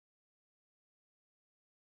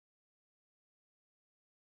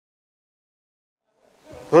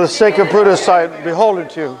For the sake of Brutus, I am beholden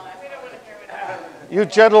to you. You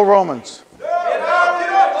gentle Romans.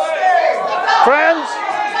 Friends,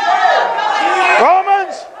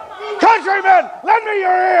 Romans, countrymen, lend me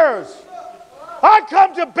your ears. I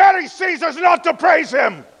come to bury Caesar, not to praise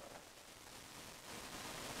him.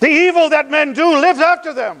 The evil that men do lives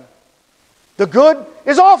after them. The good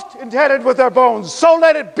is oft intended with their bones, so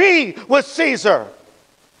let it be with Caesar.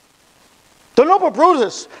 The noble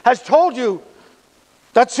Brutus has told you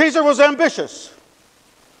that Caesar was ambitious.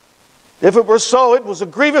 If it were so, it was a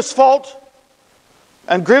grievous fault,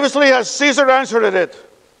 and grievously has Caesar answered it.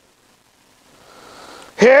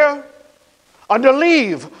 Here, under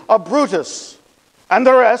leave of Brutus and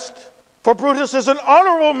the rest, for Brutus is an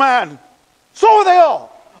honorable man, so are they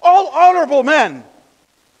all honorable men,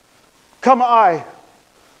 come I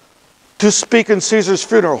to speak in Caesar's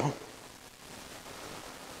funeral.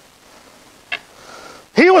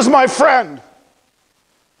 He was my friend,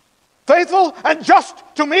 faithful and just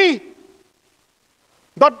to me.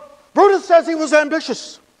 But Brutus says he was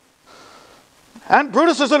ambitious. And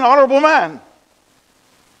Brutus is an honorable man.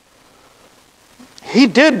 He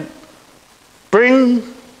did bring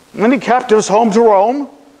many captives home to Rome,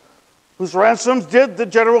 whose ransoms did the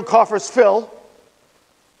general coffers fill.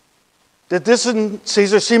 Did this in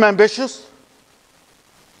Caesar seem ambitious?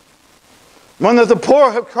 When the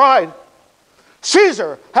poor have cried,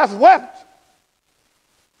 Caesar hath wept.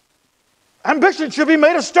 Ambition should be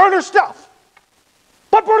made of sterner stuff.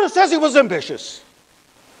 But Brutus says he was ambitious.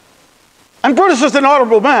 And Brutus is an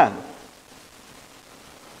honorable man.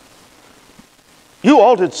 You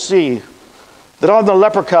all did see that on the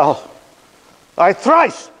Lepercal I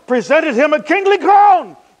thrice presented him a kingly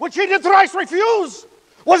crown, which he did thrice refuse.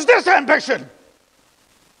 Was this ambition?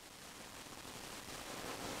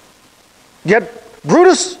 Yet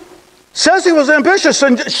Brutus says he was ambitious,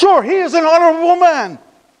 and sure, he is an honorable man.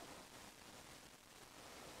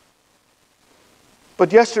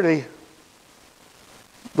 But yesterday,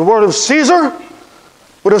 the word of Caesar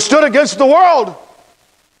would have stood against the world.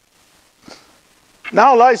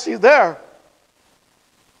 Now lies he there.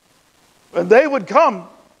 And they would come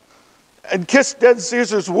and kiss dead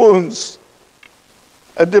Caesar's wounds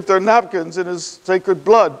and dip their napkins in his sacred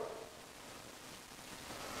blood.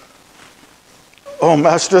 Oh,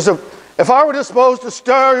 masters, if I were disposed to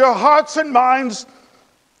stir your hearts and minds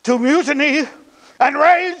to mutiny and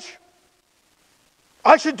rage,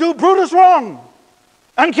 I should do Brutus wrong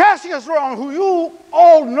and Cassius wrong, who you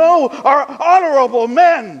all know are honorable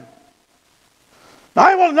men.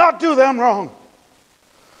 I will not do them wrong.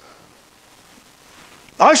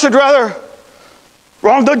 I should rather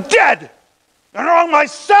wrong the dead and wrong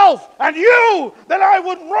myself and you than I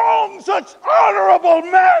would wrong such honorable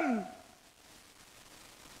men.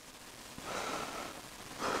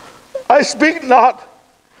 I speak not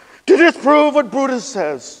to disprove what Brutus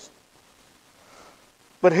says,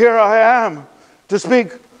 but here I am to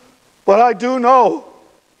speak what I do know.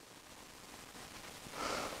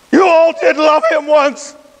 You all did love him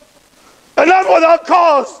once, and not without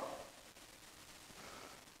cause.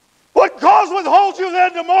 What cause withholds you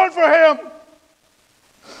then to mourn for him?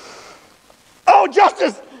 Oh,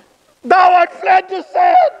 justice, thou art fled to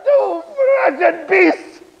sand, to wretched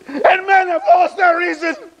beasts, and men have lost their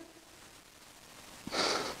reason.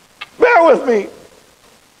 Bear with me.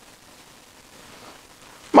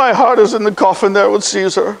 My heart is in the coffin there with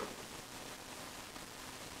Caesar.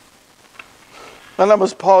 And I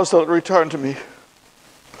must pause till it return to me.